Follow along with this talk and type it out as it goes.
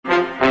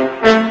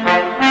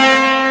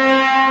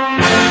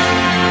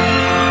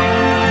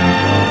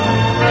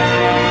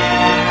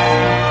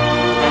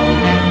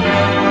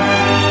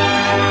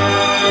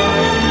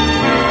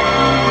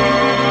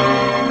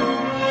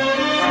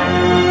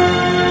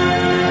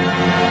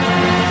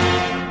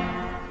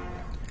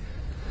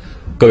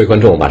各位观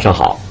众，晚上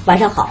好。晚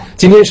上好。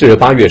今天是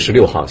8月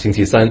16号，星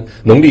期三，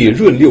农历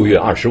闰6月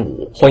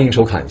25。欢迎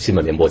收看新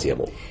闻联播节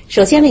目。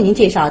首先为您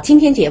介绍今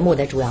天节目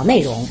的主要内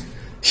容。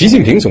习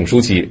近平总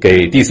书记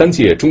给第3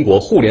届中国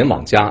互联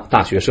网加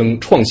大学生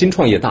创新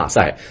创业大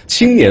赛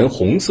青年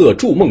红色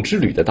筑梦之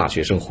旅的大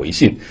学生回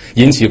信，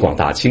引起广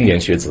大青年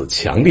学子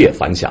强烈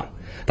反响。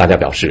大家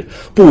表示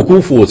不辜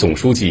负总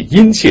书记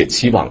殷切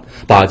期望，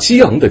把激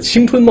昂的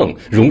青春梦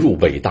融入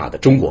伟大的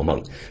中国梦，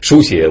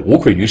书写无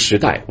愧于时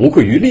代、无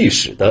愧于历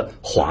史的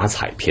华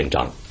彩篇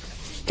章。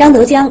张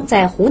德江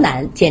在湖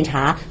南检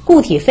查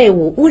固体废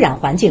物污染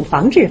环境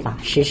防治法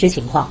实施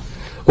情况。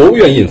国务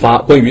院印发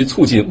关于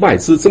促进外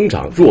资增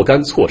长若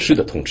干措施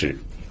的通知。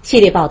系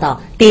列报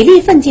道砥砺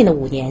奋进的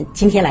5年，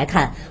今天来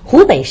看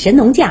湖北神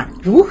农架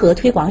如何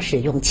推广使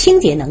用清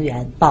洁能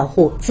源，保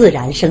护自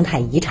然生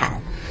态遗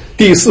产。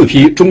第4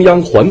批中央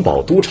环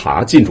保督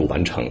察进入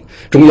完成，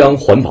中央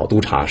环保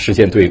督察实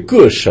现对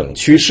各省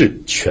区市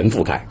全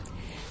覆盖。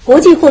国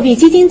际货币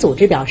基金组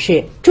织表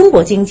示，中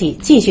国经济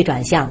继续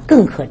转向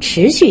更可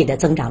持续的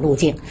增长路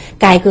径，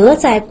改革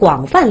在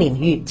广泛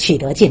领域取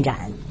得进展。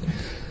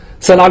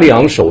塞拉利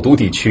昂首都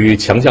地区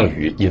强降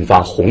雨引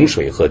发洪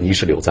水和泥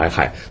石流灾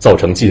害，造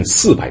成近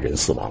400人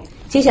死亡。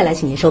接下来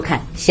请您收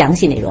看详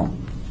细内容。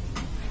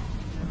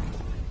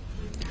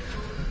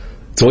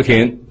昨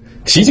天，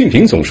习近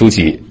平总书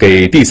记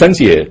给第3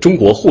届中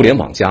国互联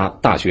网加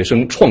大学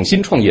生创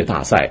新创业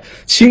大赛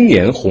青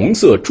年红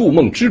色筑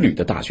梦之旅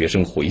的大学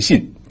生回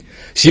信，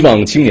希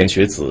望青年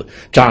学子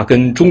扎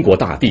根中国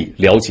大地，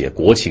了解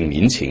国情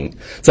民情，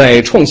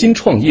在创新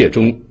创业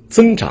中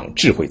增长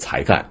智慧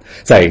才干，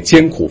在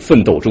艰苦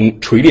奋斗中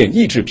锤炼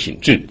意志品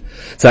质，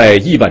在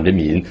亿万人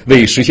民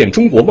为实现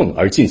中国梦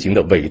而进行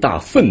的伟大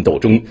奋斗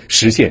中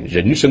实现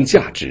人生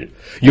价值，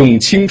用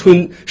青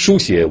春书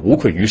写无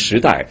愧于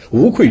时代、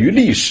无愧于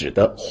历史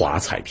的华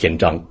彩篇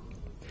章。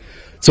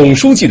总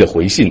书记的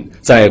回信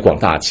在广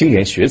大青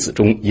年学子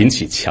中引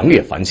起强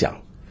烈反响。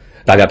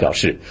大家表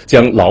示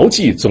将牢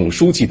记总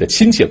书记的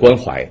亲切关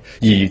怀，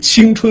以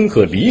青春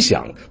和理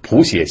想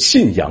谱写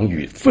信仰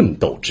与奋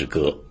斗之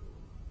歌。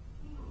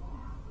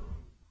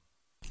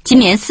今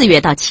年4月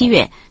到7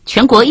月，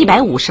全国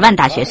150万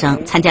大学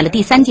生参加了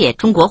第3届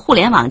中国互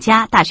联网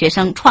加大学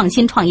生创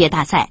新创业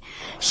大赛，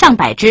上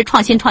百支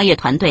创新创业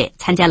团队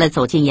参加了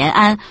走进延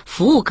安、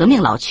服务革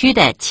命老区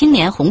的青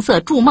年红色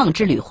筑梦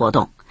之旅活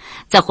动。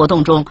在活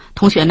动中，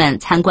同学们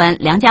参观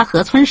梁家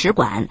河村史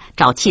馆、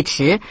沼气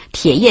池、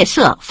铁业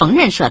社、缝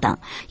纫社等，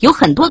有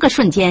很多个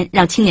瞬间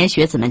让青年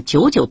学子们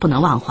久久不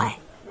能忘怀。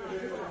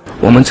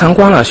我们参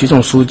观了习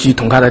总书记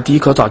捅开的第一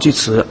颗沼气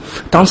池，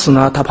当时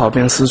呢，他跑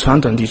遍四川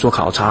等地做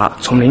考察，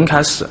从零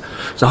开始。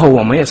然后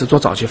我们也是做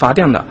沼气发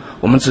电的，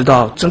我们知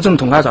道真正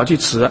捅开沼气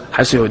池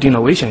还是有一定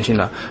的危险性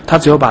的，他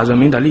只有把人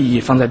民的利益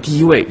放在第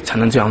一位才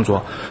能这样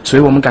做，所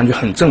以我们感觉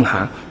很震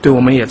撼，对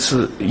我们也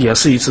是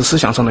一次思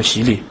想上的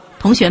洗礼。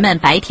同学们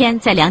白天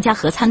在梁家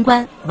河参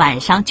观，晚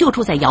上就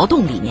住在窑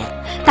洞里面。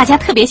大家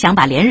特别想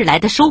把连日来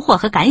的收获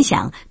和感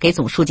想给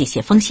总书记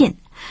写封信。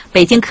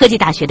北京科技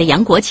大学的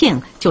杨国庆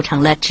就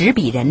成了执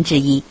笔人之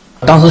一。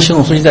当时习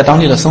总书记在当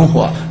地的生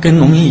活跟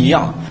农民一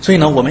样，所以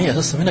呢，我们也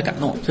是十分的感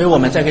动。所以我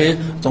们在给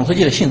总书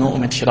记的信中，我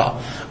们提到，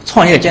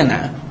创业艰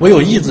难，唯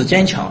有意志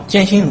坚强、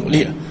艰辛努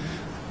力，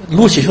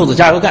撸起袖子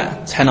加油干，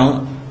才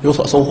能有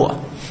所收获。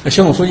习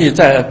总书记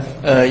在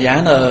延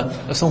安的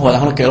生活，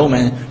然后给了我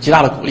们极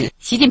大的鼓励。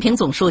习近平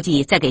总书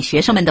记在给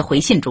学生们的回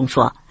信中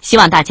说，希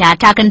望大家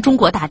扎根中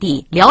国大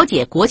地，了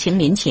解国情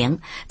民情，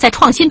在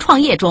创新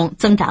创业中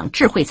增长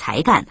智慧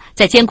才干，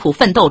在艰苦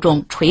奋斗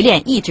中锤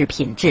炼意志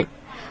品质。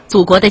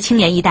祖国的青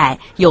年一代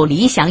有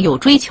理想、有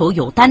追求、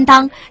有担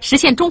当，实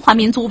现中华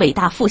民族伟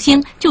大复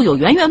兴就有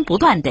源源不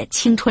断的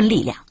青春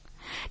力量。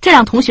这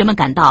让同学们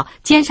感到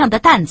肩上的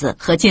担子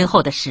和今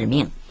后的使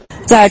命。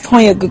在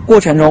创业过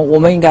程中，我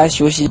们应该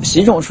学习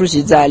习总书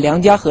记在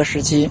梁家河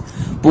时期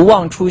不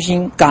忘初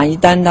心、敢于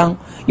担当、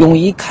勇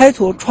于开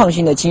拓创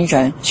新的精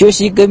神，学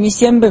习革命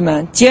先辈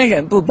们坚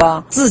韧不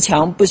拔、自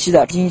强不息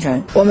的精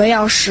神。我们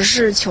要实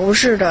事求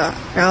是的，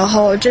然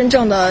后真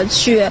正的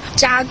去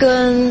扎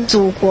根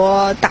祖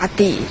国大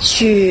地，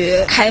去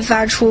开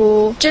发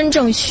出真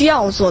正需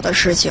要做的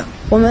事情。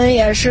我们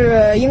也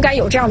是应该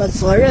有这样的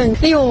责任，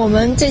利用我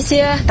们这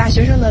些大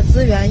学生的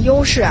资源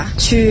优势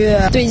去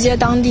对接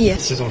当地。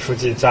习总书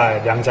记在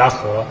梁家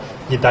河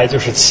一待就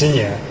是7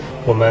年，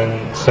我们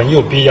很有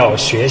必要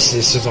学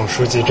习习总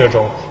书记这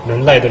种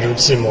能耐得住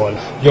寂寞，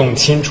用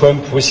青春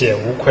谱写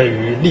无愧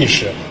于历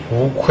史、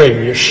无愧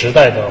于时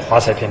代的华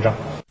彩篇章。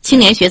青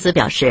年学子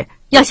表示，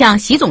要像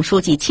习总书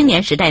记青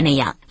年时代那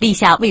样，立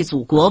下为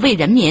祖国、为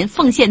人民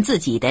奉献自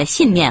己的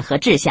信念和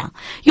志向，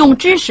用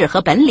知识和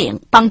本领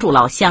帮助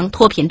老乡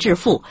脱贫致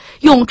富，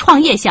用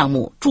创业项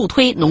目助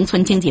推农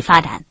村经济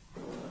发展。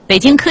北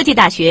京科技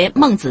大学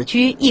孟子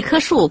居一棵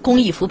树公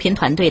益扶贫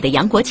团队的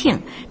杨国庆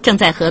正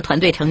在和团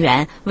队成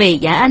员为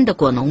延安的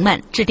果农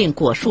们制定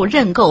果树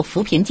认购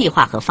扶贫计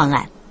划和方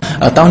案。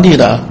当地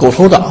的狗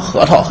头枣、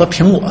核桃和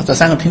苹果这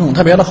3个品种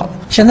特别的好。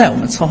现在我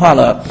们策划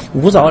了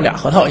5枣2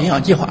核桃营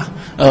养计划，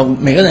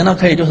每个人呢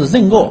可以就是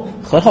认购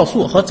核桃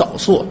树和枣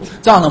树，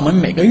这样呢我们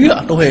每个月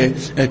都会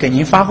给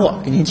您发货，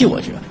给您寄过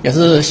去，也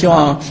是希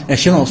望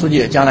习总书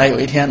记将来有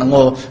一天能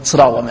够吃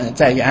到我们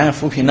在延安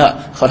扶贫的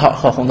核桃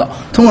和红枣。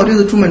通过这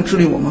次助梦之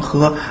旅，我们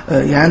和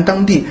延安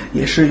当地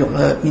也是有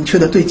了明确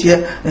的对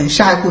接。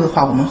下一步的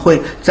话，我们会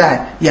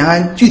在延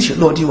安具体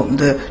落地我们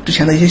的之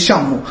前的一些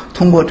项目，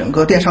通过整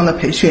个电商的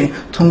培训，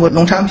通过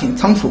农产品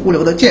仓储物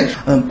流的建设，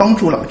帮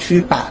助老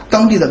区把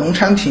当地的农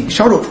产品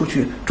销售出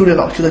去，助力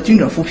老区的精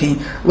准扶贫，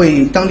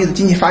为当地的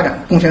经济发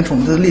展贡献出我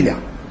们的力量。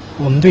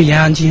我们对延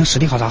安进行实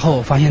地考察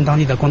后，发现当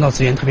地的光照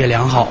资源特别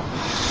良好，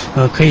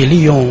可以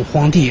利用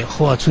荒地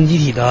或村集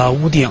体的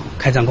屋顶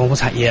开展光伏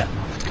产业，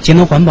节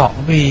能环保，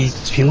为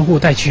贫户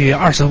带去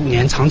25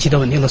年长期的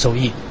稳定的收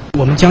益。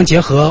我们将结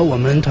合我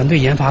们团队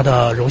研发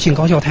的柔性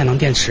高效太能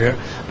电池，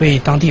为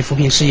当地扶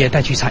贫事业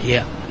带去产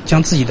业，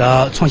将自己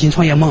的创新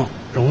创业梦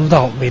融入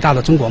到伟大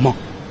的中国梦。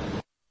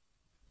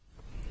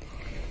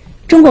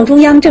中共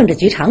中央政治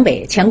局常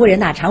委、全国人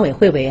大常委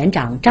会委员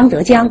长张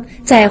德江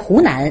在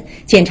湖南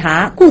检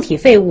查固体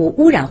废物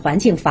污染环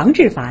境防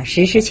治法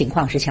实施情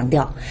况时强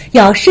调，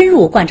要深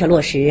入贯彻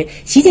落实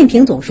习近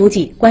平总书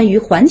记关于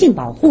环境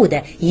保护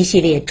的一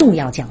系列重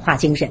要讲话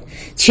精神，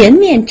全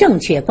面正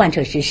确贯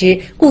彻实施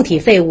固体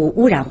废物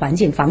污染环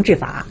境防治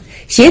法，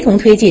协同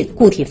推进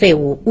固体废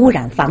物污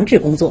染防治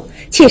工作，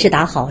切实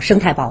打好生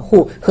态保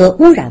护和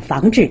污染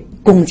防治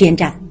攻坚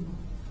战。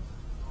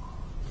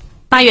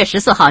8月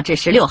14号至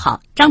16号，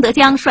张德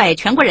江率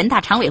全国人大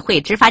常委会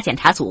执法检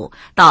查组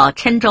到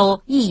郴州、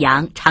益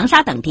阳、长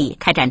沙等地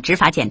开展执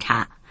法检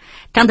查。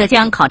张德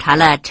江考察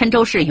了郴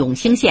州市永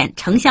兴县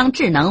城乡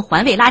智能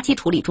环卫垃圾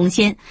处理中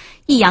心、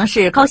益阳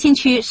市高新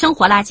区生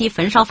活垃圾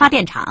焚烧发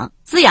电厂、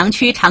资阳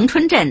区长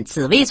春镇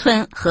紫薇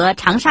村和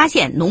长沙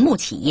县农牧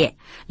企业，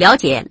了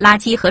解垃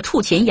圾和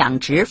畜禽养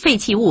殖废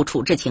弃物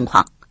处置情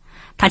况。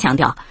他强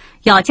调，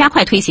要加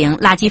快推行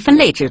垃圾分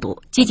类制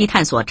度，积极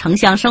探索城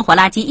乡生活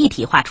垃圾一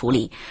体化处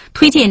理，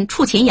推进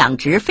畜禽养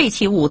殖废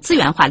弃物资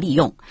源化利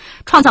用，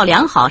创造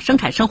良好生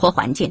产生活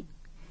环境。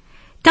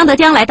张德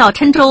江来到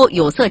郴州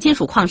有色金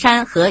属矿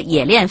山和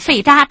冶炼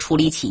废渣处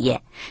理企业，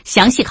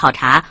详细考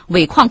察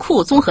尾矿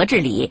库综合治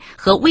理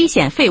和危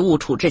险废物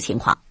处置情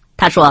况。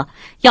他说，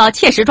要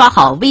切实抓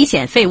好危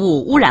险废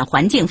物污染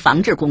环境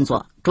防治工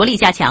作，着力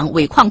加强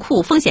尾矿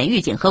库风险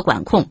预警和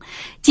管控，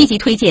积极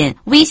推进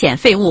危险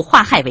废物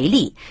化害为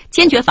利，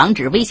坚决防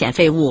止危险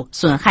废物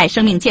损害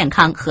生命健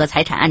康和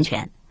财产安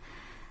全。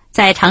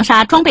在长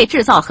沙装备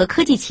制造和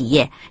科技企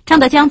业，张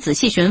德江仔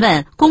细询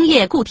问工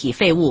业固体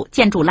废物、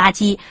建筑垃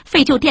圾、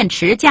废旧电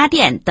池、家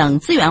电等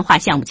资源化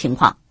项目情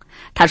况。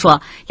他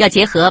说，要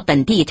结合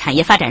本地产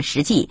业发展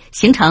实际，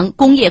形成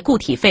工业固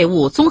体废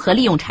物综合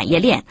利用产业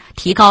链，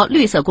提高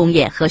绿色工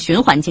业和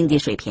循环经济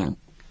水平。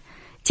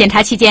检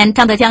查期间，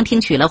张德江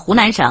听取了湖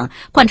南省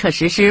贯彻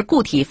实施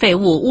固体废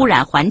物污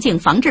染环境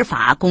防治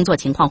法工作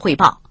情况汇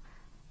报。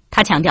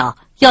他强调，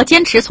要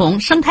坚持从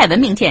生态文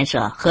明建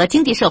设和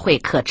经济社会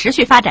可持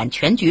续发展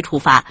全局出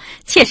发，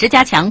切实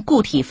加强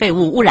固体废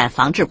物污染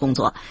防治工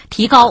作，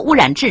提高污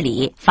染治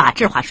理法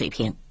治化水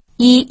平。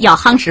一要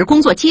夯实工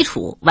作基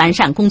础，完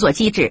善工作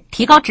机制，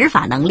提高执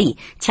法能力，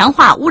强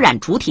化污染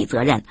主体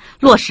责任，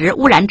落实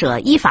污染者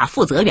依法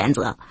负责原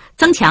则，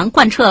增强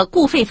贯彻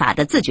固废法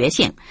的自觉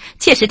性，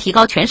切实提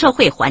高全社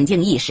会环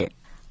境意识。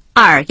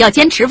二要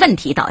坚持问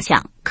题导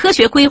向，科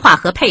学规划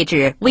和配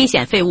置危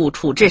险废物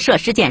处置设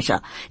施建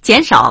设，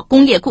减少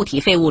工业固体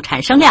废物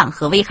产生量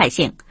和危害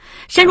性，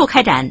深入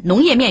开展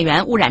农业面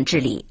源污染治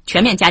理，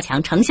全面加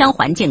强城乡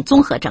环境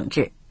综合整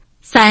治。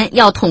三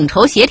要统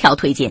筹协调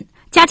推进，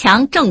加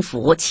强政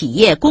府、企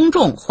业、公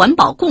众环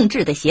保共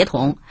治的协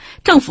同，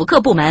政府各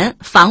部门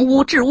防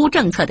污治污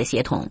政策的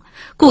协同，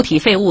固体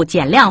废物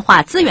减量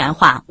化、资源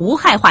化、无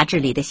害化治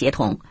理的协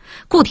同，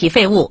固体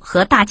废物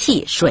和大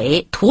气、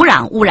水、土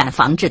壤污染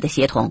防治的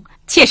协同，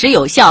切实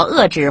有效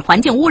遏制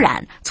环境污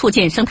染，促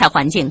进生态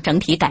环境整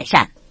体改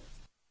善。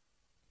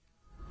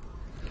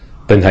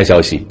本台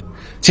消息，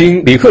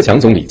经李克强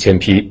总理签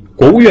批，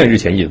国务院日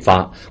前印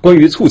发关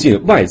于促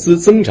进外资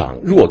增长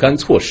若干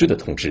措施的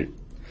通知。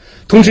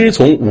通知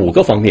从5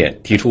个方面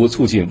提出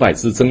促进外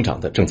资增长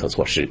的政策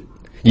措施：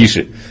一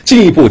是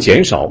进一步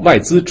减少外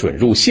资准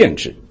入限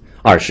制；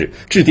二是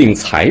制定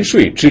财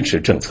税支持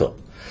政策；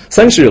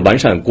三是完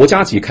善国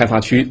家级开发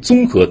区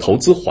综合投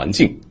资环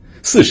境；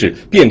四是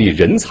便利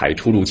人才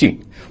出入境；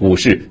五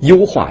是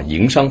优化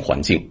营商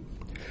环境。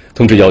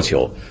通知要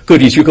求各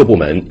地区各部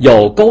门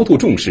要高度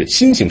重视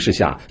新形势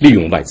下利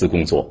用外资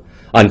工作，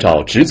按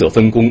照职责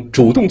分工，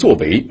主动作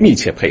为，密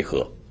切配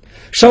合。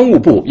商务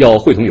部要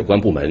会同有关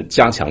部门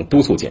加强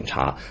督促检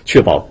查，确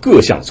保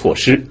各项措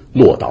施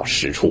落到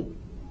实处。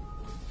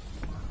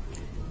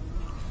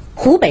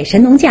湖北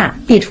神农架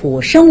地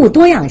处生物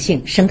多样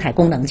性生态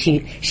功能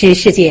区，是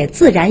世界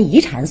自然遗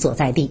产所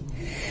在地。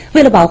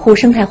为了保护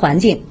生态环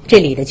境，这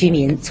里的居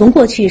民从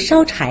过去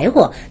烧柴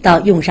火到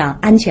用上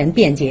安全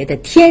便捷的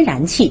天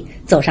然气，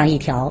走上一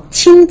条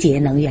清洁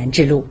能源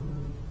之路。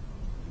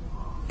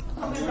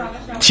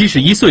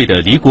71岁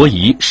的黎国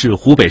仪是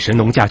湖北神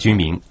农架居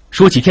民，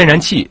说起天然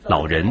气，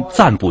老人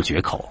赞不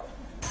绝口。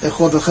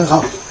活得很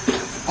好，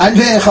安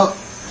全也好，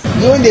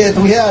有的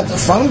东西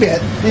方便，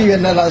比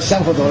原来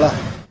享福多了。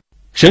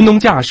神农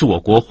架是我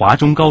国华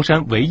中高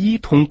山唯一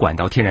通管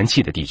道天然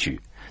气的地区，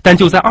但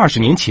就在20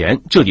年前，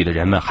这里的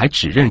人们还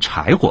只认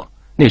柴火。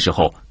那时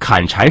候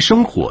砍柴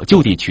生火，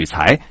就地取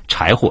材，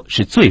柴火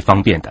是最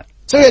方便的。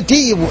这个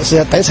第一步是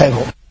要带柴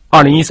火。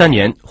2013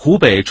年，湖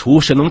北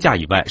除神农架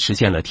以外实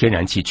现了天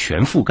然气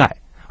全覆盖，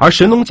而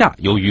神农架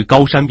由于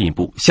高山密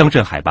布，乡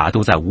镇海拔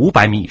都在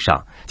500米以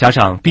上，加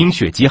上冰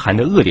雪极寒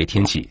的恶劣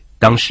天气，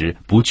当时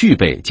不具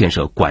备建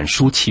设管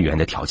输气源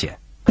的条件。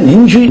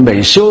邻居每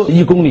修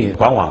1公里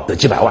管网的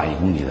几百万1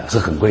公里的，是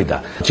很贵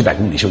的，几百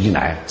公里修进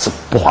来是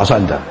不划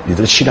算的，你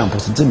这个气量不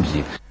是正比。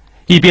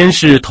一边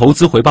是投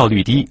资回报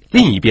率低，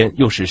另一边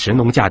又是神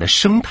农架的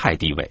生态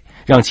地位，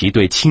让其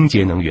对清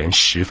洁能源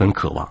十分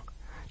渴望。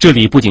这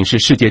里不仅是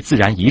世界自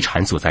然遗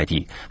产所在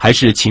地，还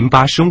是秦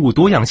巴生物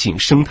多样性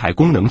生态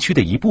功能区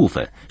的一部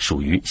分，属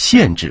于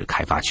限制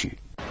开发区。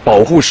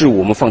保护是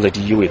我们放在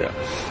第一位的，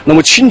那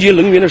么清洁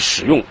能源的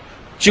使用，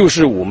就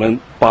是我们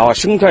把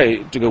生态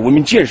这个文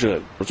明建设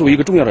作为一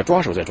个重要的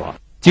抓手在抓。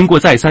经过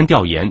再三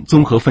调研、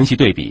综合分析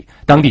对比，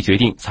当地决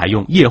定采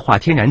用液化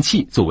天然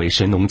气作为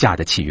神农架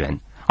的气源。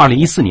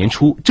2014年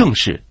初正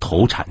式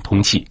投产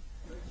通气，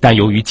但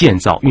由于建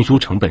造、运输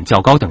成本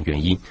较高等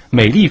原因，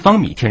每立方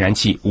米天然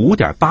气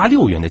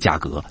5.86元的价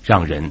格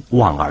让人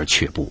望而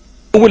却步。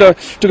为了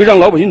这个让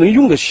老百姓能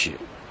用得起，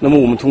那么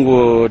我们通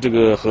过这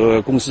个和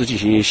公司进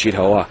行协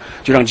调啊，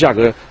就让价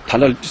格谈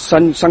到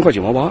3块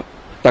9毛8，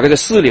大概在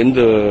4年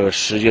的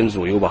时间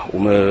左右吧，我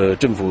们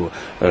政府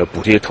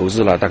补贴投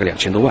资了大概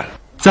2000多万。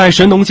在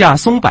神农架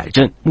松柏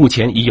镇，目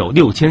前已有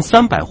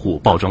6300户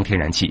爆装天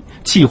然气，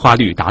气化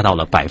率达到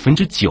了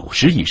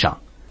90%以上。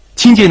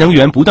清洁能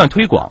源不断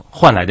推广，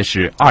换来的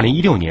是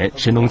2016年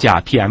神农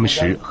架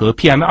PM10和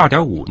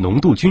PM2.5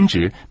浓度均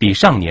值比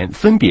上年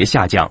分别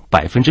下降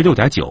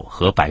6.9%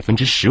和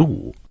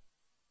15%。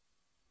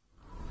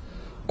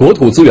国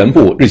土资源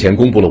部日前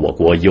公布了我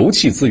国油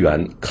气资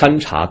源勘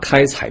查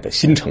开采的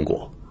新成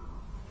果。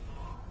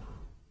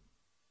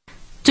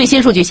最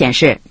新数据显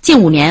示，近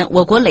5年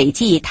我国累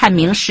计探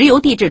明石油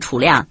地质储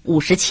量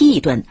57亿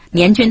吨，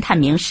年均探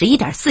明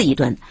11.4亿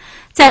吨。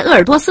在鄂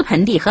尔多斯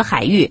盆地和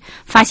海域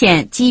发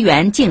现基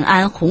源、静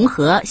安、红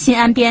河、新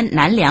安边、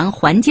南梁、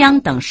环江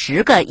等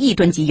10个亿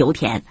吨级油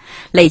田，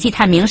累计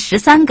探明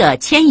13个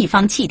1000亿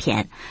方气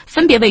田，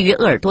分别位于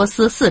鄂尔多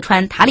斯、四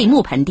川、塔里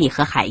木盆地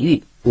和海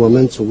域。我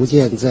们逐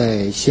渐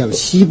在向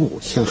西部、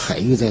向海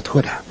域在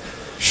拓展，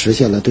实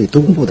现了对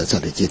东部的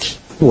战略接替。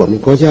我们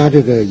国家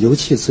这个油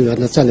气资源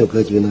的战略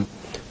格局呢，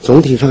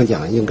总体上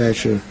讲应该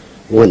是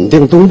稳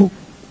定东部，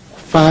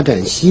发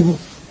展西部，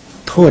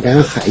拓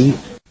展海域。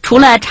除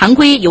了常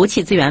规油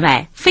气资源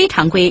外，非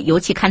常规油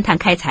气勘探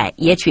开采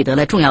也取得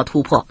了重要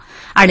突破。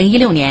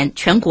2016年，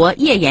全国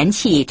页岩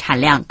气产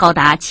量高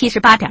达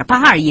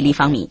78.82亿立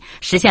方米，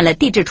实现了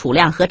地质储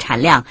量和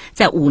产量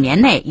在5年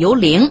内由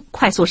0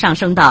快速上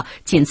升到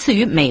仅次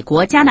于美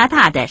国、加拿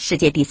大的世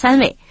界第3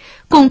位。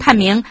共探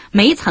明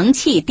煤层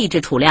气地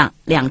质储量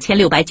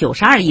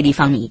2692亿立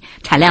方米，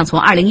产量从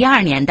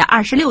2012年的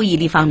26亿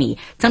立方米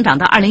增长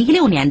到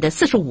2016年的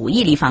45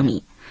亿立方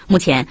米。目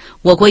前，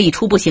我国已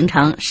初步形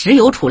成石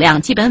油储量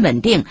基本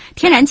稳定、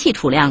天然气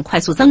储量快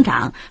速增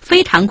长、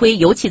非常规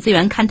油气资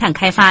源勘探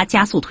开发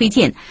加速推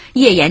进、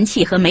页岩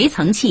气和煤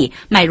层气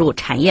迈入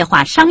产业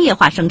化、商业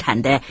化生产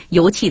的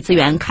油气资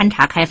源勘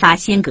察开发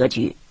新格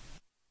局。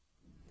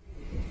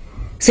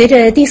随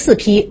着第4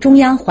批中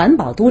央环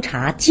保督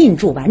察进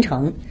驻完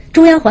成，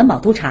中央环保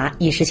督察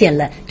已实现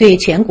了对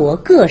全国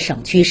各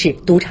省区市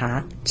督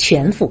察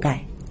全覆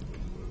盖。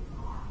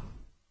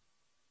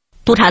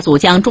督察组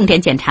将重点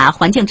检查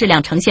环境质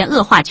量呈现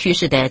恶化趋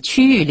势的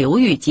区域流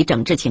域及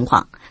整治情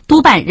况，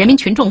督办人民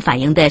群众反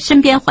映的身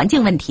边环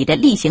境问题的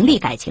立行立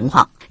改情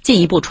况，进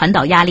一步传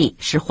导压力，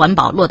使环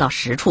保落到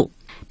实处。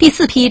第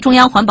4批中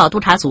央环保督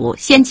察组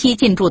先期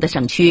进驻的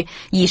省区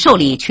已受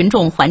理群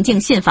众环境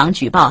信访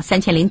举报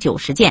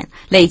3090件，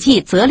累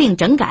计责令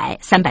整改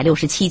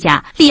367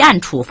家，立案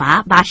处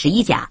罚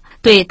81家，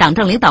对党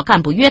政领导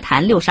干部约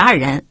谈62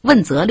人，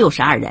问责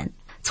62人。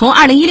从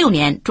2016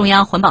年中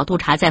央环保督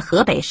察在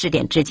河北试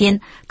点至今，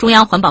中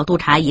央环保督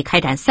察已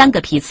开展3个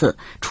批次，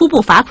初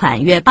步罚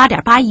款约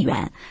8.8亿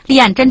元，立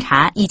案侦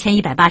查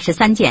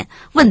1183件，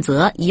问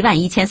责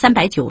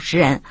11390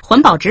人，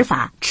环保执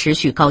法持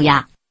续高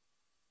压。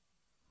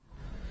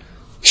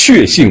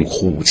血性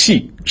虎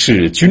气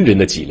是军人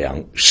的脊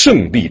梁，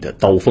胜利的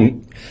刀锋，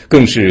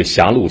更是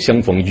狭路相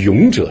逢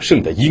勇者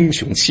胜的英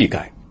雄气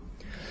概。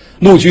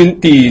陆军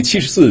第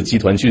74集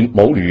团军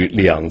某旅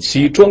2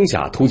期装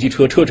甲突击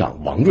车车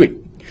长王瑞，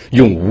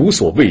用无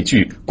所畏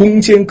惧、攻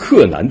坚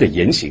克难的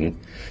言行，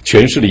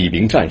诠释了一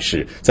名战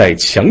士在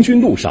强军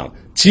路上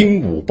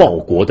精武报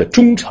国的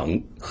忠诚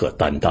和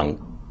担当。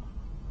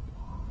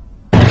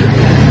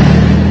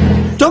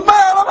准备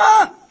好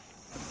了吗？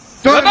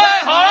准备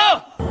好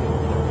了。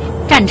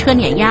战车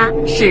碾压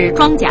是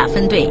装甲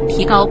分队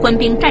提高官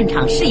兵战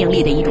场适应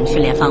力的一种训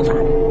练方法。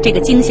这个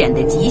惊险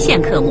的极限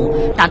科目，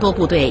大多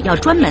部队要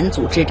专门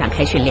组织展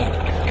开训练。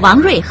王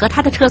瑞和他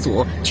的车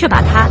组却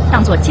把它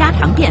当作家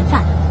常便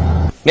饭。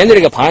面对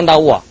这个庞然大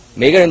物啊，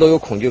每个人都有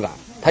恐惧感，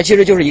它其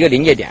实就是一个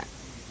临界点，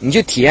你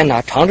去体验它，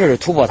尝试着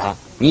突破它，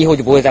你以后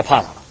就不会再怕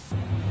它了。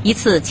一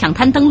次抢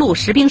滩登陆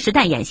实兵实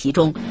弹演习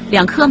中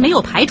，2颗没有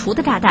排除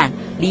的炸弹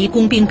离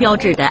工兵标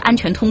志的安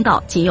全通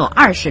道仅有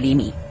20厘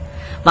米。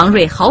王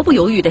瑞毫不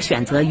犹豫地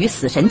选择与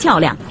死神较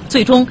量，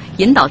最终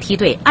引导梯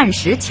队按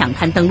时抢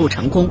滩登陆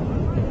成功。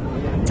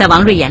在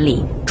王瑞眼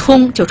里，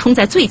冲就冲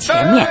在最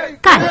前面，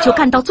干就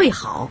干到最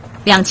好。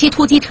2栖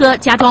突击车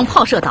加装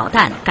炮射导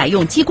弹，改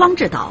用激光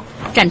制导，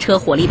战车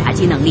火力打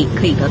击能力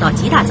可以得到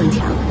极大增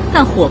强，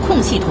但火控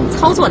系统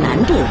操作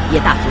难度也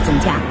大幅增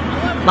加。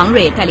王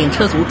瑞带领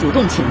车组主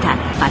动请战，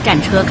把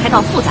战车开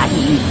到复杂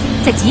地域，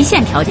在极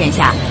限条件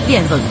下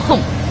练稳控，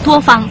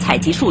多方采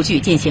集数据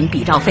进行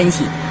比照分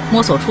析，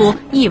摸索出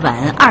1稳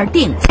2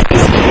定3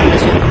协同的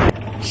训法。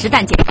实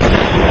弹检查，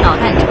导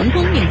弹成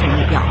功命中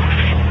目标。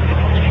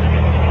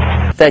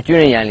在军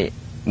人眼里，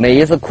每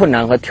一次困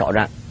难和挑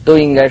战都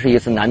应该是一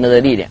次难得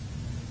的历练，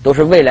都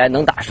是未来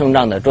能打胜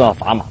仗的重要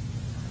砝码。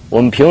我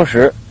们平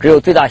时只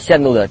有最大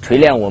限度地锤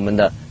炼我们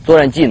的作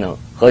战技能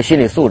和心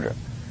理素质，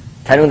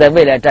才能在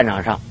未来战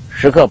场上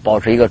时刻保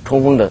持一个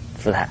冲锋的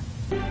姿态。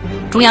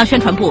中央宣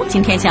传部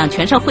今天向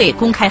全社会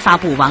公开发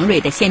布王瑞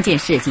的先进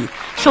事迹，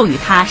授予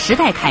他时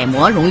代楷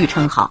模荣誉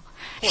称号。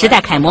时代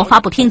楷模发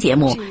布厅节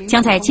目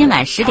将在今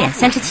晚10点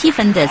37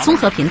分的综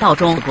合频道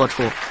中播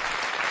出。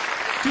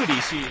这里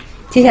是。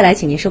接下来，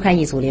请您收看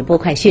一组联播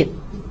快讯。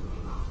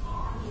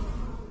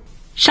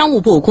商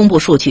务部公布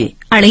数据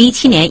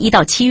，2017年1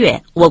到7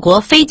月，我国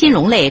非金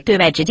融类对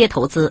外直接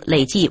投资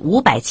累计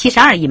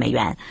572亿美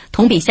元，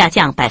同比下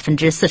降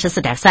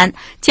44.3%，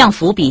降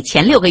幅比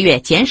前6个月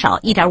减少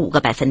1.5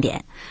个百分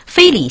点。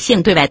非理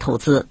性对外投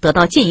资得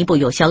到进一步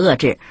有效遏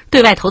制，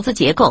对外投资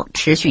结构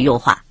持续优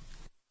化。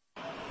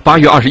8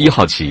月21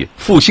号起，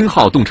复兴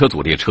号动车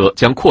组列车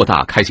将扩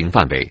大开行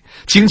范围，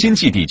京津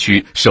冀地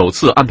区首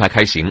次安排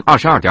开行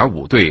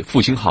22.5对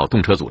复兴号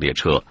动车组列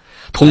车，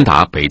通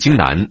达北京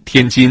南、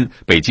天津、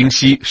北京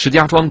西、石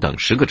家庄等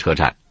10个车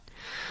站。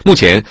目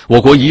前，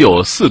我国已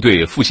有4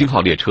对复兴号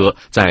列车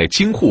在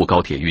京沪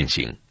高铁运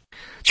行。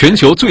全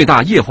球最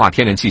大液化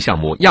天然气项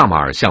目亚马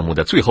尔项目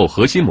的最后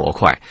核心模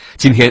块，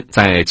今天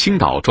在青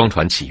岛装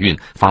船起运，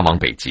发往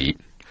北极。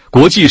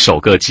国际首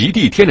个极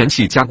地天然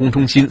气加工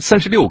中心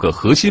36个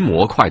核心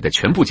模块的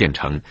全部建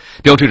成，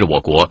标志着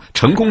我国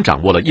成功掌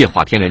握了液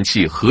化天然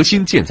气核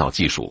心建造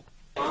技术。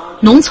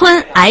农村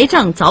癌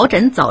症早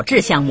诊早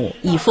治项目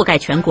已覆盖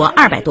全国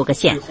200多个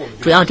县，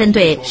主要针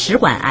对食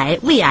管癌、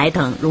胃癌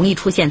等容易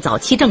出现早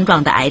期症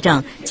状的癌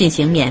症进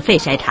行免费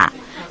筛查。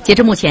截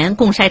至目前，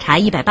共筛查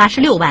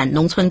186万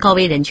农村高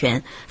危人群，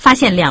发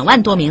现2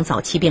万多名早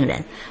期病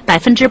人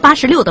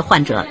，86%的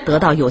患者得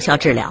到有效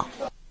治疗。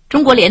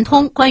中国联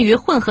通关于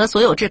混合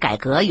所有制改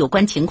革有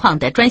关情况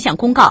的专项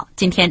公告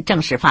今天正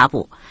式发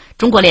布。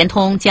中国联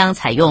通将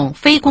采用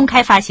非公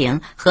开发行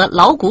和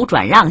老股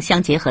转让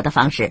相结合的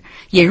方式，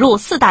引入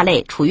4大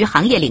类处于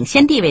行业领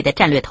先地位的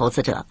战略投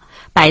资者。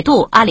百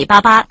度、阿里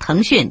巴巴、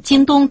腾讯、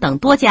京东等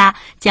多家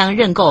将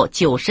认购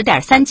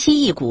90.37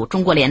亿股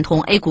中国联通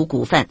A 股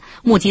股份，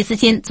募集资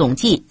金总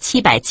计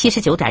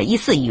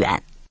779.14亿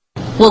元。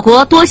我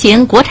国多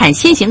型国产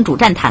新型主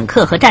战坦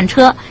克和战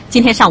车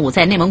今天上午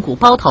在内蒙古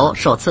包头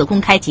首次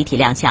公开集体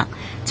亮相。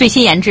最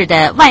新研制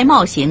的外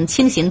贸型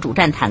轻型主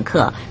战坦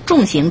克、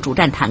重型主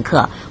战坦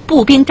克、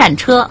步兵战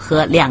车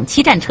和2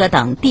栖战车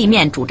等地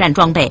面主战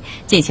装备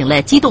进行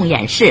了机动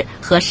演示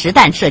和实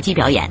弹射击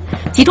表演，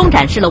集中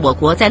展示了我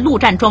国在陆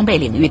战装备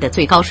领域的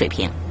最高水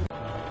平。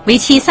为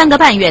期3个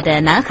半月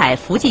的南海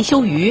伏季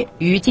休渔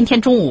于今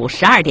天中午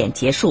12点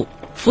结束。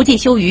伏季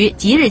休渔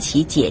即日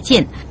起解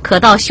禁，可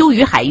到休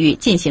渔海域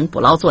进行捕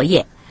捞作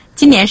业。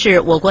今年是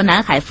我国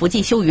南海伏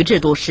季休渔制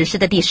度实施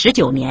的第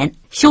19年，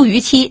休渔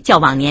期较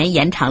往年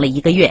延长了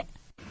1个月。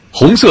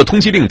红色通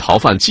缉令逃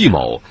犯季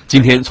某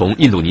今天从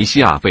印度尼西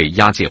亚被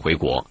押解回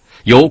国。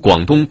由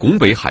广东拱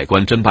北海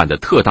关侦办的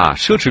特大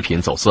奢侈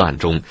品走私案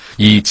中，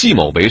以季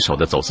某为首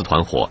的走私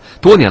团伙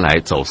多年来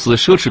走私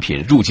奢侈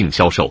品入境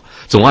销售，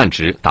总案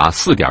值达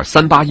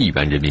4.38亿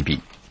元人民币。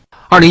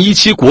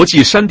2017国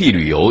际山地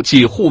旅游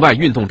暨户外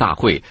运动大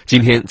会今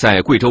天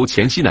在贵州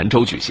黔西南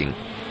州举行。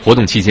活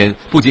动期间，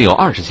不仅有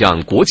20项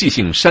国际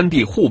性山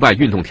地户外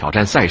运动挑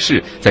战赛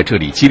事在这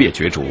里激烈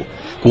角逐，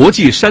国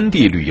际山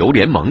地旅游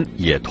联盟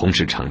也同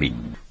时成立。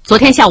昨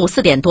天下午4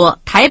点多，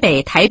台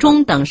北、台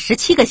中等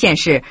17个县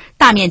市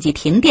大面积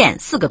停电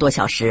4个多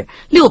小时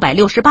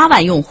，668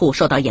万用户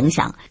受到影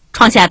响，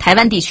创下台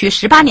湾地区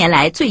18年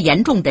来最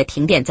严重的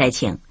停电灾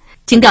情。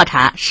经调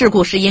查，事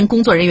故是因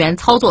工作人员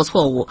操作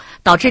错误，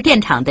导致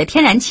电厂的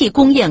天然气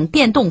供应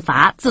电动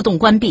阀自动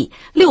关闭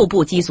，6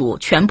部机组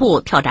全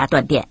部跳闸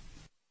断电。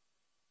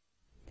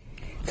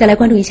再来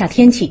关注一下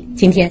天气。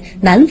今天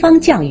南方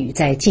降雨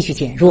在继续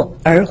减弱，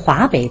而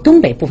华北、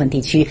东北部分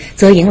地区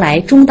则迎来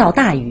中到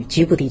大雨，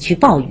局部地区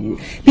暴雨，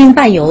并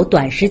伴有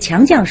短时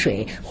强降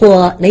水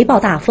或雷暴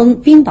大风、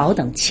冰雹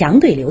等强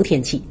对流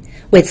天气。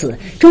为此，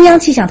中央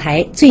气象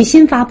台最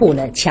新发布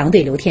了强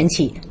对流天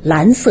气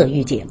蓝色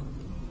预警。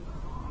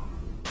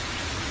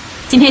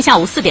今天下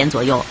午4点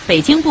左右，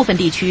北京部分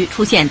地区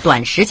出现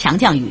短时强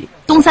降雨，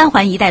东三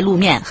环一带路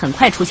面很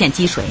快出现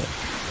积水。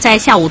在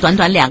下午短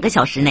短2个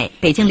小时内，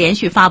北京连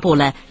续发布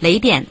了雷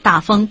电、大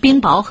风、冰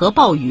雹和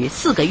暴雨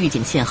4个预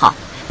警信号。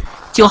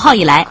9号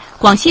以来，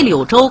广西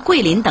柳州、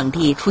桂林等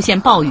地出现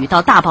暴雨到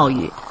大暴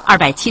雨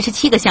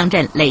，277个乡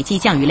镇累计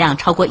降雨量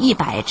超过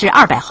100至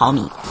200毫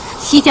米。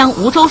西江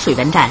梧州水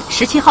文站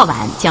17号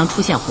晚将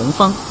出现洪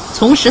峰。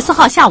从14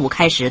号下午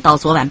开始到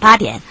昨晚8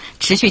点，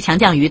持续强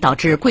降雨导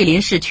致桂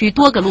林市区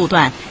多个路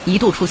段一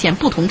度出现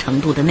不同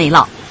程度的内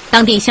涝，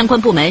当地相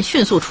关部门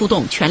迅速出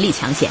动，全力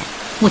抢险。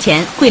目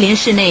前，桂林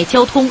市内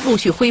交通陆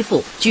续恢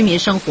复，居民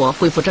生活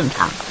恢复正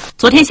常。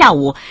昨天下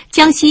午，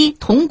江西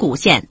铜鼓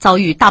县遭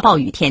遇大暴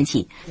雨天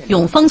气，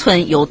永丰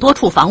村有多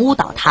处房屋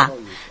倒塌，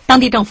当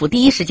地政府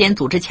第一时间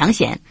组织抢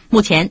险，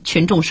目前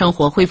群众生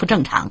活恢复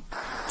正常。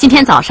今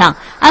天早上，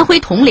安徽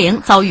铜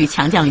陵遭遇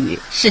强降雨，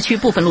市区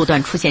部分路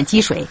段出现积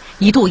水，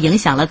一度影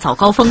响了早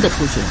高峰的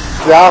出行。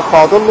然后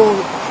好多路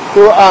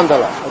都暗的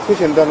了，出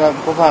行的呢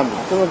不方便，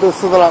这个都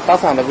湿的了，打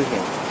伞的不行。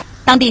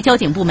当地交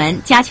警部门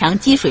加强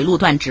积水路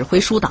段指挥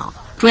疏导。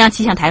中央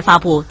气象台发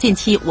布，近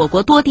期我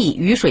国多地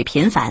雨水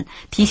频繁，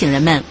提醒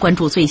人们关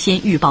注最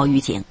新预报预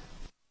警。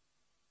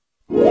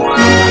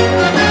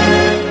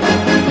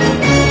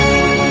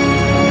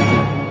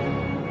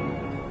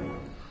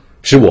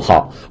15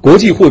号，国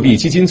际货币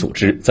基金组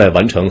织在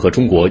完成和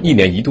中国1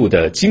年1度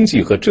的经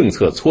济和政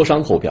策磋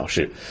商后表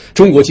示，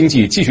中国经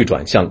济继续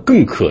转向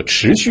更可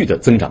持续的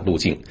增长路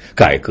径，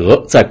改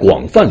革在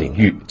广泛领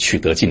域取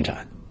得进展。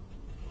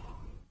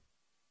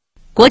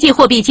国际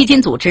货币基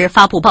金组织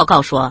发布报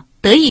告说，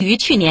得益于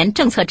去年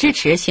政策支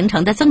持形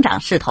成的增长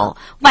势头、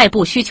外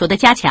部需求的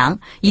加强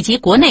以及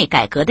国内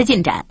改革的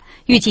进展，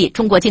预计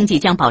中国经济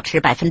将保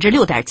持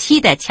 6.7%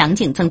 的强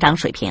劲增长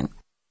水平。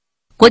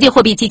国际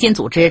货币基金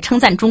组织称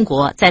赞中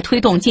国在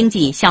推动经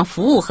济向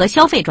服务和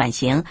消费转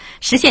型、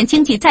实现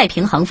经济再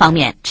平衡方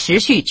面持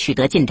续取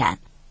得进展，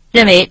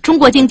认为中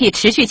国经济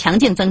持续强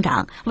劲增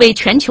长为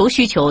全球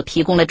需求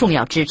提供了重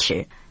要支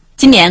持。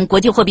今年，国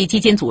际货币基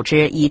金组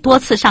织已多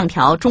次上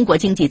调中国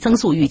经济增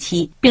速预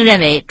期，并认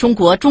为中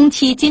国中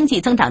期经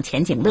济增长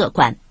前景乐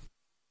观。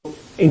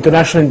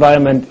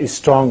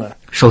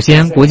首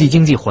先，国际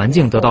经济环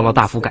境得到了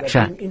大幅改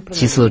善；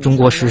其次，中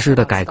国实施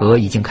的改革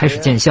已经开始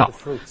见效。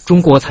中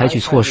国采取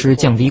措施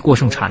降低过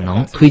剩产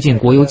能，推进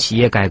国有企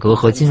业改革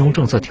和金融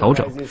政策调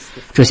整，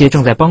这些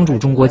正在帮助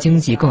中国经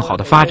济更好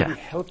的发展。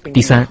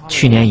第三，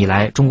去年以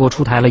来，中国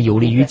出台了有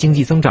利于经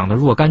济增长的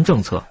若干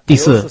政策。第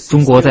四，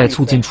中国在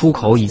促进出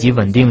口以及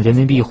稳定人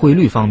民币汇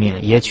率方面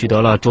也取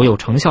得了卓有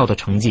成效的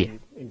成绩。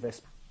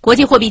国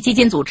际货币基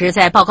金组织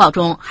在报告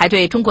中还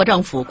对中国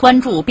政府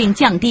关注并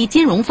降低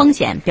金融风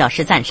险表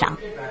示赞赏。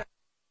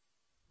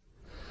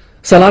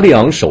塞拉利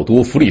昂首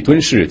都弗里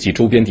敦市及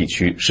周边地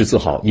区14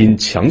号因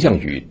强降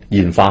雨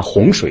引发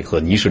洪水和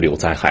泥石流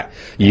灾害，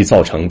已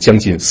造成将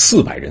近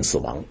400人死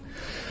亡。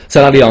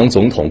塞拉利昂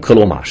总统科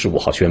罗马15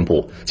号宣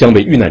布，将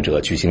为遇难者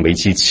举行为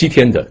期7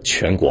天的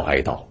全国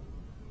哀悼。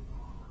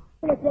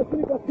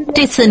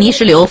这次泥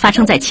石流发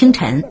生在清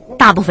晨，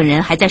大部分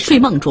人还在睡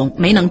梦中，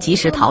没能及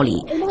时逃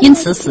离，因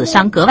此死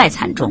伤格外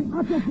惨重。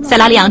塞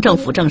拉利昂政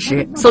府证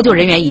实，搜救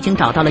人员已经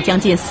找到了将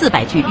近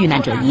400具遇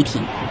难者遗体。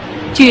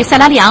据塞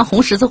拉利昂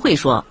红十字会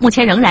说，目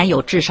前仍然有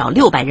至少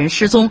600人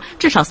失踪，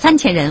至少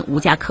3000人无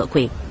家可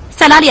归。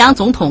塞拉利昂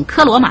总统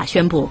科罗马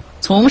宣布，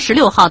从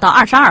16号到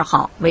22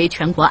号为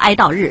全国哀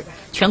悼日，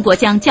全国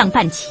将降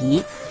半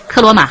旗。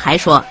科罗马还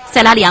说，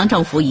塞拉利昂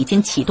政府已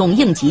经启动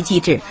应急机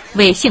制，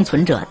为幸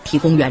存者提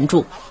供援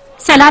助。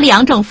塞拉利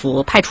昂政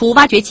府派出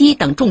挖掘机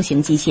等重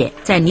型机械，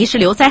在泥石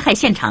流灾害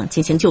现场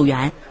进行救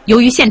援。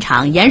由于现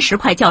场岩石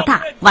块较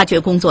大，挖掘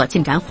工作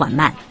进展缓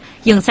慢。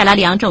应塞拉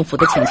利昂政府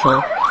的请求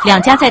，2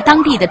家在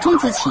当地的中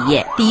资企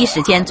业第一时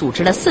间组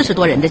织了40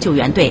多人的救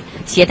援队，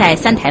携带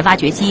3台挖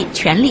掘机，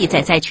全力在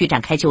灾区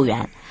展开救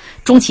援。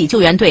中企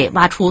救援队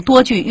挖出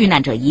多具遇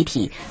难者遗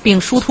体，并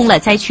疏通了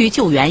灾区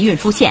救援运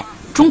输线。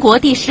中国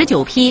第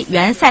19批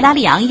原塞拉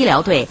利昂医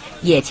疗队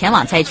也前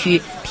往灾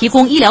区，提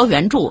供医疗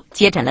援助，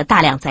接诊了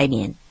大量灾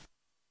民。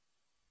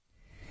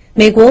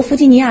美国弗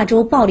吉尼亚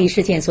州暴力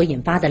事件所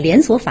引发的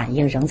连锁反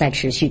应仍在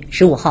持续。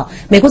15号，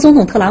美国总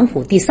统特朗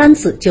普第3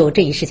次就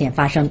这一事件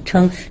发声，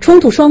称冲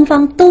突双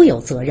方都有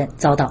责任，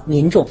遭到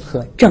民众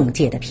和政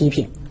界的批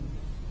评。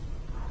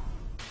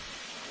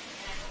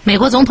美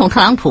国总统特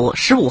朗普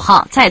15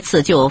号再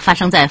次就发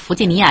生在弗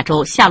吉尼亚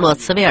州夏洛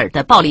茨维尔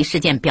的暴力事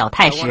件表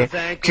态时，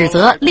指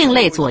责另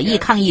类左翼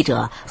抗议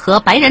者和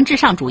白人至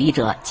上主义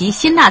者及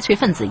新纳粹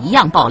分子一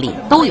样暴力，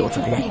都有责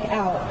任。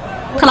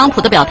特朗普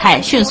的表态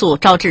迅速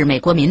招致美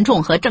国民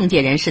众和政界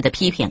人士的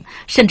批评，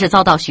甚至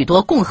遭到许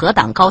多共和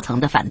党高层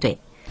的反对。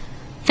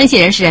分析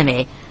人士认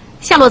为，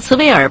夏洛茨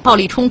威尔暴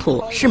力冲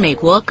突是美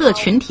国各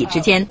群体之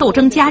间斗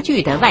争加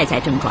剧的外在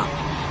症状。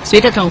随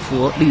着政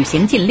府履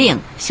行禁令、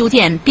修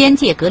建边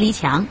界隔离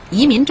墙、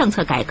移民政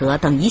策改革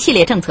等一系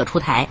列政策出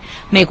台，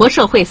美国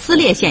社会撕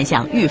裂现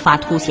象愈发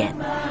凸显。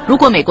如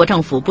果美国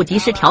政府不及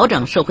时调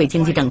整社会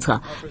经济政策，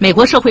美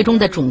国社会中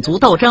的种族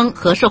斗争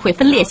和社会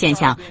分裂现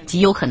象极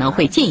有可能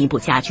会进一步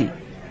加剧。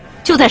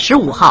就在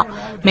15号，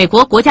美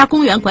国国家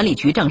公园管理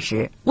局证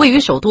实，位于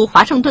首都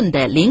华盛顿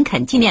的林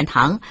肯纪念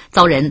堂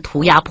遭人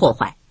涂鸦破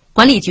坏。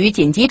管理局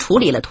紧急处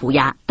理了涂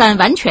鸦，但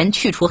完全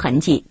去除痕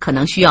迹可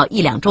能需要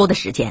1-2周的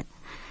时间。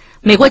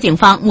美国警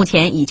方目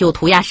前已就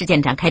涂鸦事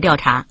件展开调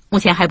查，目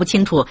前还不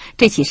清楚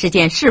这起事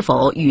件是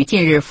否与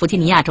近日弗吉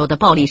尼亚州的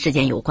暴力事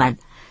件有关。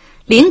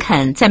林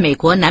肯在美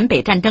国南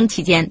北战争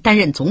期间担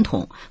任总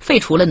统，废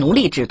除了奴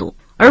隶制度，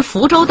而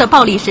福州的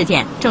暴力事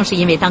件正是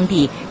因为当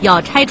地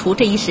要拆除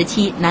这一时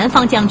期南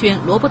方将军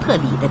罗伯特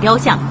·李的雕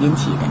像引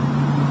起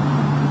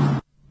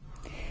的。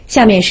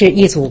下面是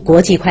一组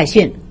国际快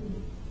讯。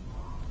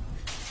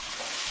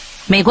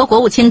美国国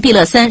务卿蒂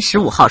勒森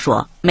15号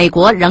说，美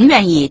国仍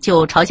愿意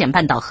就朝鲜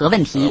半岛核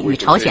问题与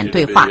朝鲜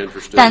对话，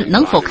但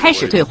能否开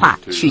始对话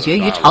取决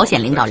于朝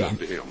鲜领导人。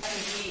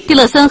蒂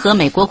勒森和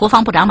美国国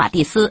防部长马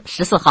蒂斯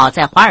14号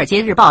在《华尔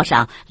街日报》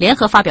上联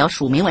合发表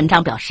署名文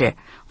章，表示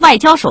外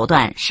交手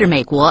段是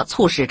美国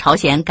促使朝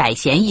鲜改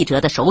弦易辙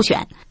的首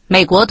选。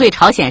美国对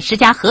朝鲜施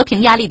加和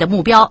平压力的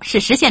目标是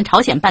实现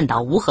朝鲜半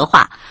岛无核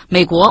化，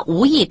美国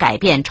无意改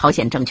变朝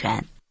鲜政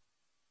权。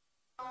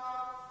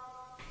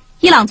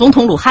伊朗总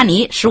统鲁哈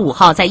尼15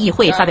号在议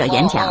会发表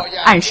演讲，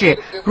暗示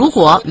如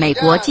果美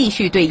国继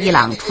续对伊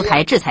朗出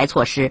台制裁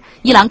措施，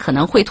伊朗可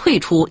能会退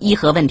出伊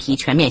核问题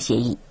全面协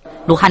议。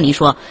鲁哈尼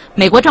说，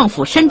美国政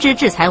府深知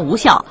制裁无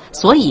效，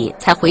所以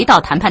才回到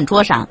谈判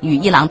桌上与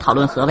伊朗讨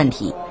论核问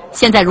题。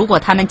现在如果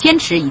他们坚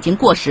持已经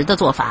过时的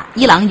做法，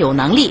伊朗有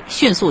能力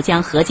迅速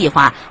将核计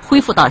划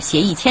恢复到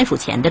协议签署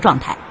前的状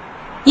态。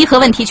伊核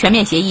问题全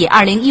面协议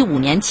2015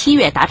年7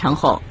月达成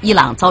后，伊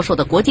朗遭受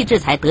的国际制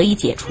裁得以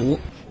解除。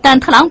但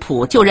特朗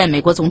普就任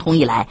美国总统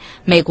以来，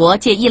美国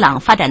借伊朗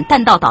发展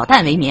弹道导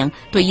弹为名，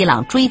对伊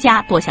朗追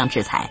加多项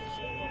制裁。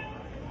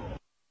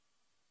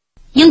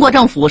英国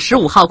政府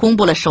15号公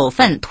布了首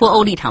份脱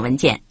欧立场文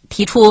件，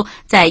提出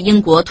在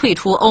英国退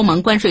出欧盟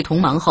关税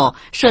同盟后，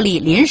设立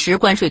临时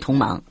关税同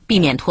盟，避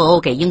免脱欧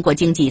给英国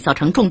经济造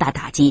成重大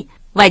打击。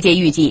外界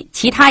预计，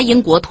其他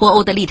英国脱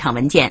欧的立场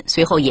文件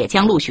随后也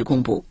将陆续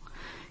公布。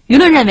舆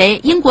论认为，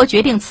英国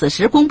决定此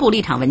时公布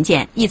立场文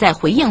件，意在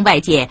回应外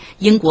界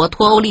英国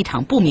脱欧立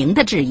场不明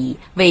的质疑，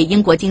为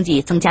英国经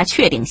济增加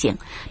确定性，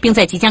并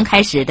在即将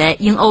开始的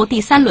英欧第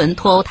3轮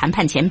脱欧谈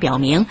判前表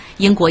明，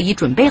英国已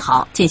准备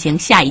好进行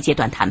下一阶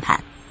段谈判。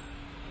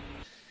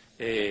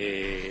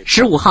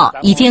15号，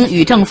已经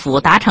与政府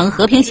达成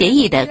和平协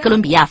议的哥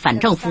伦比亚反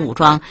政府武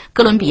装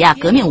哥伦比亚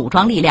革命武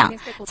装力量，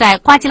在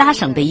瓜基拉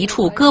省的一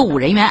处歌舞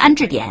人员安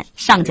置点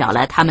上缴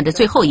了他们的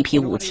最后一批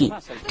武器。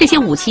这些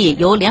武器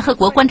由联合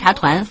国观察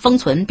团封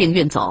存并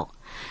运走。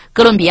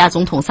哥伦比亚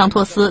总统桑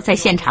托斯在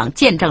现场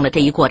见证了这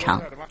一过程。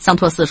桑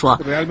托斯说，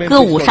歌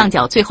舞上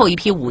缴最后一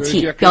批武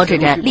器，标志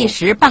着历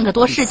时半个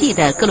多世纪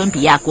的哥伦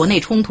比亚国内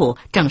冲突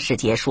正式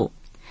结束。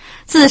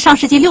自上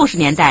世纪60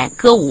年代，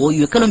歌舞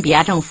与哥伦比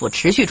亚政府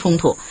持续冲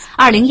突。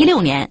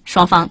2016年，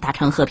双方达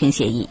成和平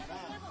协议。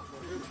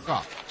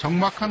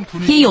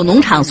因有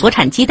农场所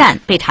产鸡蛋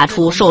被查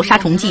出受杀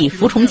虫剂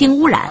氟虫精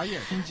污染，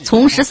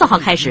从14号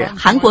开始，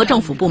韩国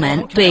政府部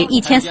门对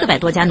1400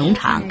多家农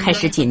场开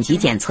始紧急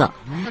检测。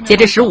截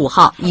至15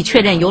号，已确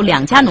认有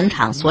2家农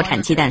场所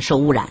产鸡蛋受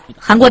污染。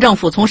韩国政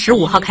府从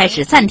15号开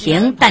始暂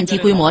停蛋鸡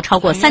规模超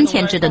过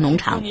3000只的农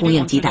场供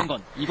应鸡蛋。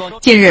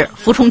近日，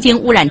氟虫精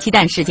污染鸡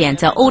蛋事件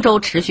在欧洲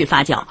持续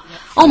发酵。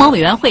欧盟委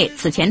员会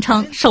此前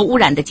称，受污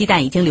染的鸡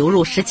蛋已经流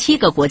入17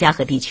个国家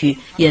和地区，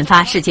引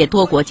发世界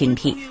多国警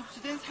惕。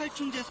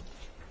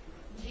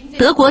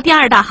德国第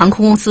2大航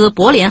空公司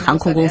柏林航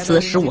空公司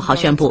15号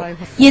宣布，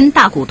因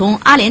大股东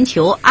阿联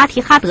酋阿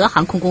提哈德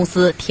航空公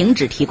司停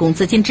止提供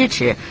资金支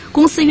持，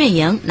公司运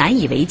营难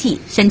以为继，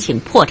申请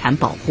破产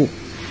保护。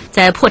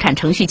在破产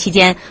程序期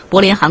间，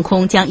柏林航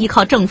空将依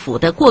靠政府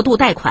的过渡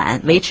贷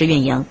款维持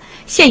运营，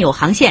现有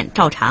航线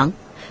照常。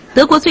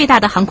德国最大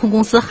的航空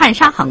公司汉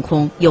莎航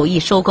空有意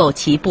收购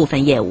其部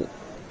分业务。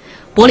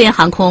柏林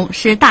航空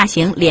是大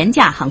型廉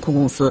价航空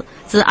公司，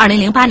自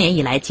2008年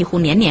以来几乎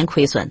年年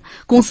亏损，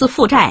公司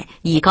负债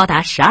已高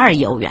达12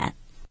亿欧元。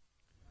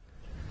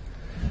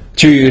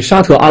据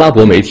沙特阿拉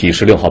伯媒体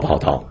16号报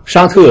道，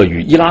沙特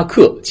与伊拉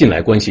克近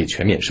来关系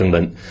全面升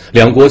温，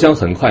两国将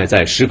很快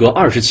在时隔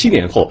27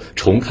年后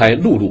重开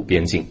陆路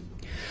边境。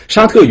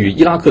沙特与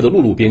伊拉克的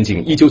陆路边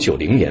境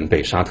1990年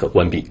被沙特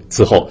关闭，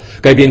此后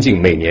该边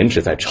境每年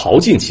只在朝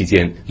觐期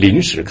间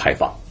临时开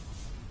放。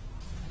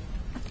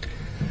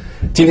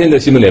今天的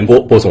新闻联播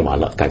播送完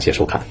了，感谢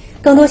收看。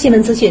更多新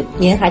闻资讯，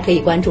您还可以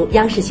关注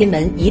央视新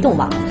闻移动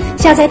网，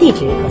下载地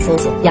址可搜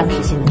索央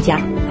视新闻加。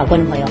好，观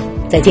众朋友，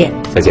再见。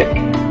再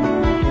见。